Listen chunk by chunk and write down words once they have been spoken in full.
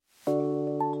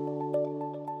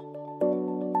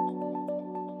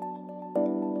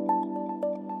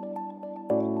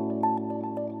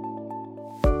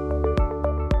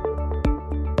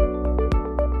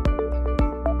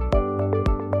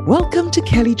Welcome to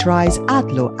Kelly Drye's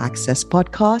Ad Law Access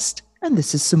podcast, and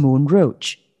this is Simone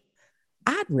Roach.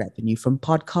 Ad revenue from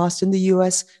podcasts in the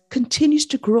US continues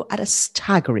to grow at a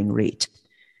staggering rate.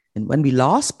 And when we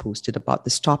last posted about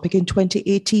this topic in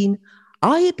 2018,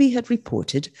 IAB had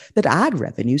reported that ad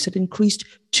revenues had increased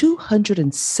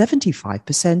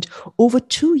 275% over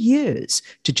 2 years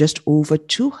to just over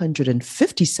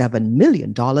 $257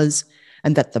 million,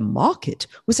 and that the market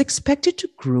was expected to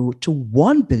grow to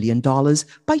 $1 billion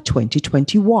by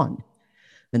 2021.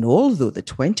 And although the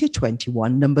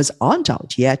 2021 numbers aren't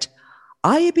out yet,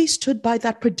 IAB stood by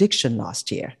that prediction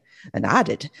last year and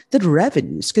added that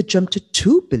revenues could jump to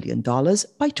 $2 billion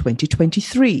by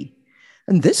 2023.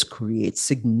 And this creates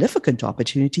significant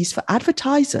opportunities for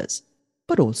advertisers,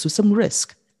 but also some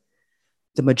risk.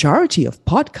 The majority of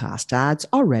podcast ads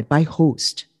are read by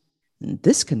host. And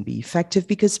this can be effective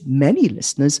because many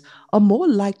listeners are more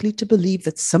likely to believe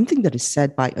that something that is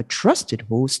said by a trusted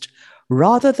host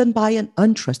rather than by an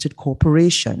untrusted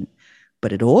corporation.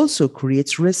 But it also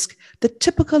creates risk that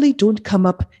typically don't come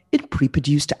up in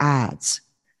pre-produced ads.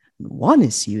 One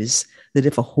issue is that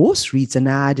if a host reads an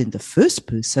ad in the first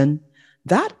person,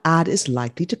 that ad is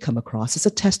likely to come across as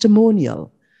a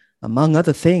testimonial. Among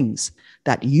other things,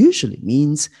 that usually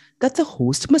means that the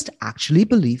host must actually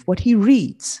believe what he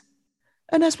reads.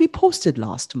 And as we posted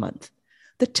last month,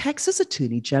 the Texas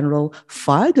Attorney General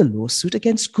filed a lawsuit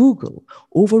against Google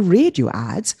over radio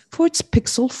ads for its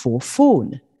Pixel 4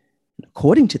 phone.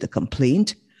 According to the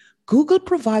complaint, Google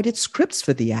provided scripts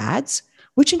for the ads,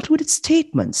 which included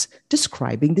statements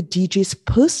describing the DJ's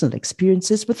personal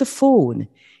experiences with the phone,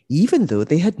 even though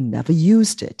they had never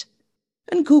used it.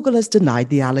 And Google has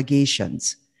denied the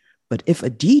allegations. But if a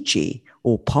DJ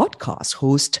or podcast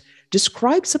host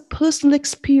describes a personal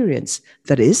experience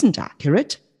that isn't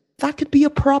accurate, that could be a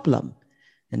problem.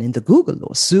 And in the Google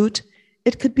lawsuit,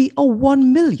 it could be a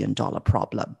 $1 million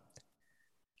problem.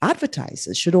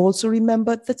 Advertisers should also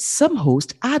remember that some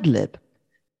hosts ad-lib.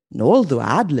 And although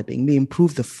ad-libbing may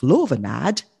improve the flow of an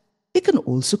ad, it can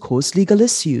also cause legal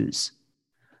issues.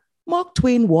 Mark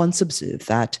Twain once observed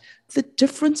that the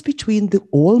difference between the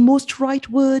almost right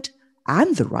word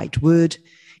and the right word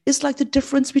is like the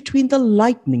difference between the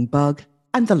lightning bug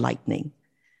and the lightning.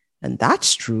 And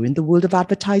that's true in the world of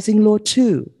advertising law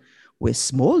too, where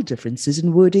small differences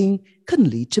in wording can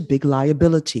lead to big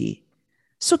liability.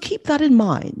 So keep that in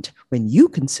mind when you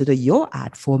consider your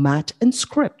ad format and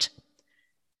script.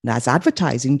 And as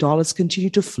advertising dollars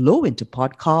continue to flow into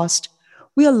podcast,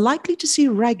 we are likely to see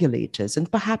regulators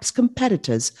and perhaps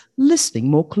competitors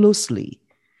listening more closely.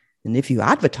 And if you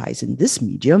advertise in this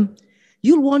medium,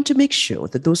 you'll want to make sure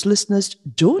that those listeners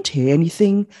don't hear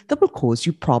anything that will cause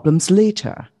you problems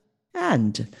later.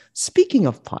 And speaking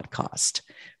of podcast,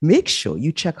 make sure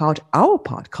you check out our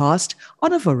podcast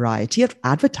on a variety of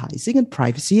advertising and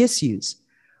privacy issues,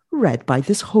 read by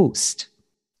this host.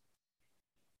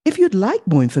 If you'd like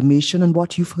more information on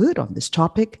what you've heard on this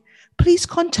topic, please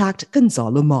contact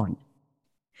Gonzalo Mon.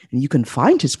 And you can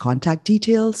find his contact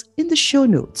details in the show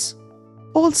notes.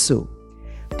 Also,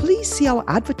 please see our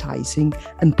advertising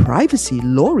and privacy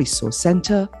law resource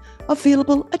center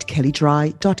available at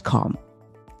kellydrye.com.